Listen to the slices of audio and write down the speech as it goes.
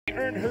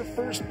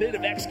first bit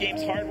of X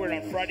Games hardware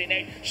on Friday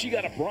night. She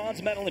got a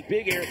bronze medal in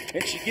big air,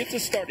 and she gets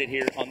us started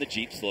here on the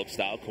Jeep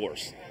Slopestyle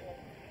course.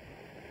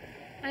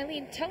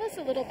 Eileen, tell us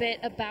a little bit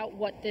about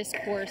what this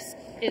course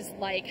is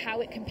like,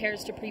 how it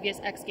compares to previous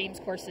X Games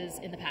courses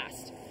in the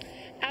past.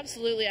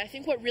 Absolutely. I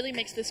think what really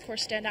makes this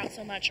course stand out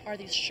so much are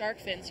these shark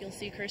fins. You'll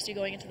see Kirsty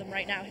going into them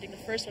right now, hitting the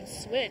first one,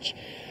 switch.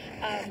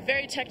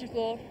 Very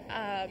technical.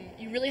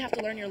 You really have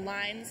to learn your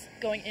lines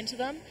going into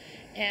them,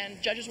 and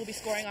judges will be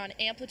scoring on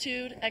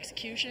amplitude,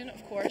 execution,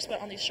 of course,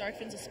 but on these shark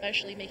fins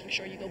especially, making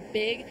sure you go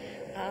big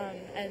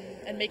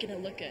and making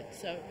it look good.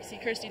 So you see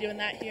Kirsty doing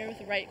that here with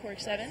the right cork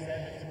 7,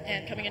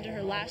 and coming into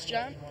her last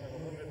jump.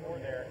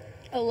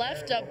 A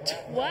left up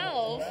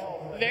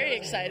 12, very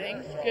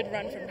exciting. Good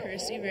run from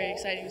Kirsty, very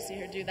exciting to see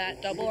her do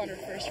that double on her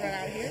first run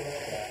out here.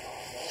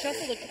 She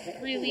also looked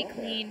really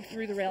clean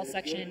through the rail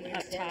section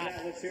up top.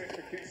 And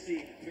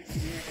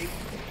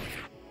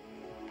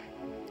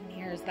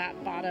here's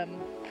that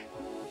bottom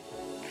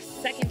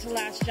second to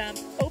last jump,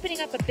 opening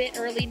up a bit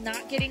early,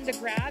 not getting the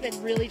grab, and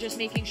really just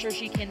making sure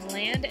she can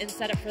land and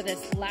set up for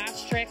this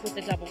last trick with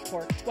the double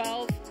cork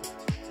 12.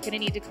 Going to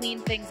need to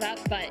clean things up,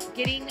 but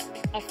getting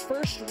a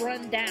first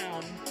run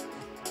down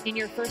in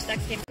your first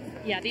X Games.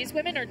 Yeah, these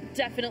women are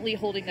definitely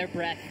holding their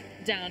breath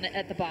down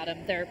at the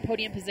bottom. Their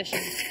podium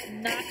positions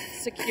not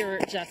secure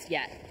just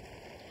yet.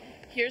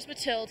 Here's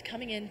Mathilde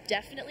coming in,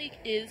 definitely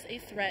is a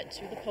threat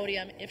to the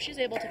podium if she's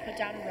able to put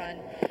down a run.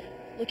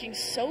 Looking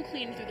so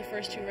clean through the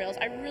first 2 rails.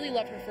 I really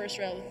love her first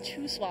rail with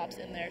 2 swaps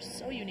in there,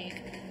 so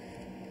unique.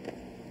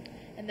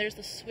 And there's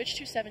the switch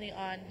 270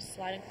 on,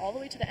 sliding all the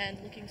way to the end,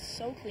 looking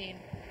so clean.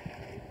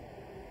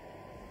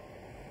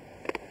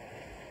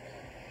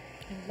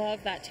 I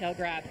love that tail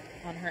grab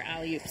on her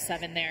alley-oop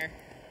 7 there.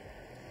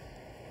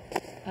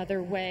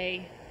 Other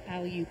way,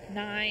 alley-oop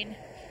 9,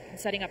 and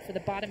setting up for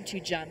the bottom 2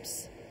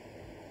 jumps.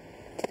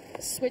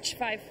 Switch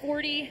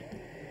 540.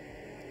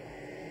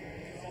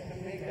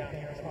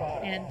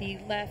 And the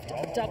left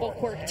double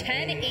cork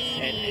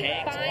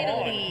 1080,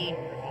 finally.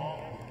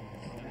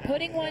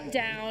 Putting one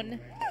down.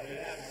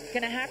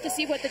 Gonna have to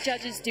see what the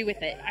judges do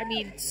with it. I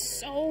mean,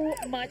 so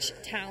much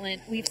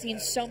talent. We've seen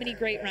so many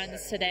great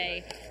runs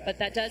today, but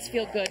that does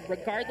feel good,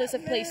 regardless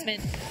of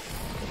placement,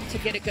 to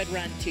get a good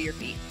run to your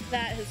feet.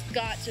 That has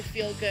got to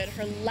feel good.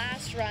 Her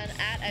last run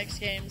at X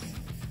Games,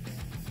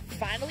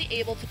 finally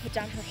able to put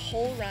down her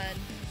whole run.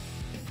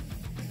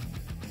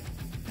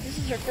 This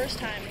is her first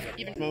time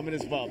even.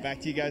 Moment as well. Back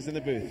to you guys in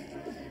the booth.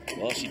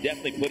 Well, she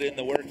definitely put in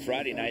the work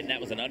Friday night, and that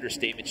was an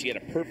understatement. She had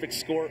a perfect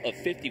score of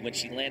 50 when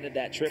she landed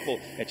that triple,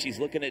 and she's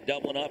looking at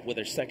doubling up with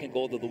her second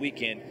gold of the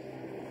weekend.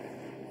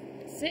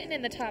 Sitting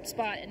in the top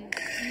spot, and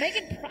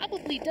Megan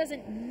probably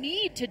doesn't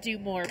need to do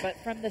more, but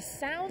from the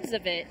sounds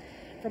of it,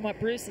 from what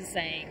Bruce is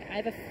saying, I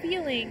have a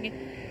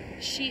feeling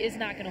she is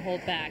not going to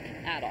hold back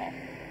at all.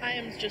 I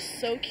am just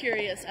so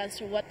curious as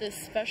to what this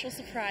special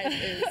surprise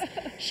is.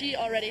 She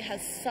already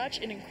has such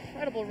an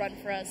incredible run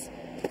for us.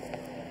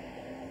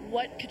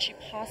 What could she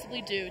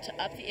possibly do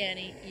to up the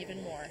ante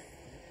even more?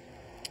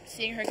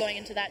 Seeing her going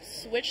into that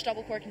switch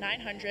double cork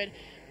 900,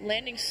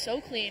 landing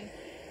so clean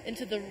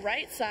into the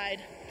right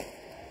side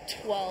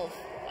 12.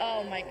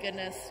 Oh my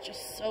goodness,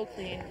 just so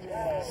clean,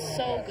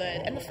 so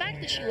good. And the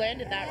fact that she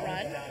landed that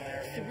run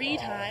 3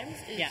 times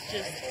is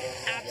just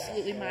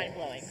absolutely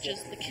mind-blowing.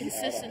 Just the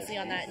consistency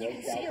on that. And you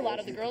can see a lot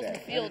of the girls in the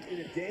field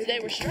today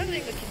were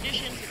struggling with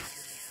conditions,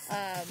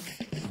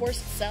 the course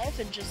itself,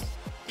 and just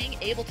being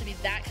able to be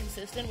that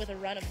consistent with a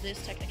run of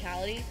this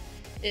technicality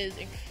is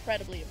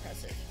incredibly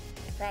impressive.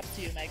 Props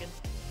to you, Megan.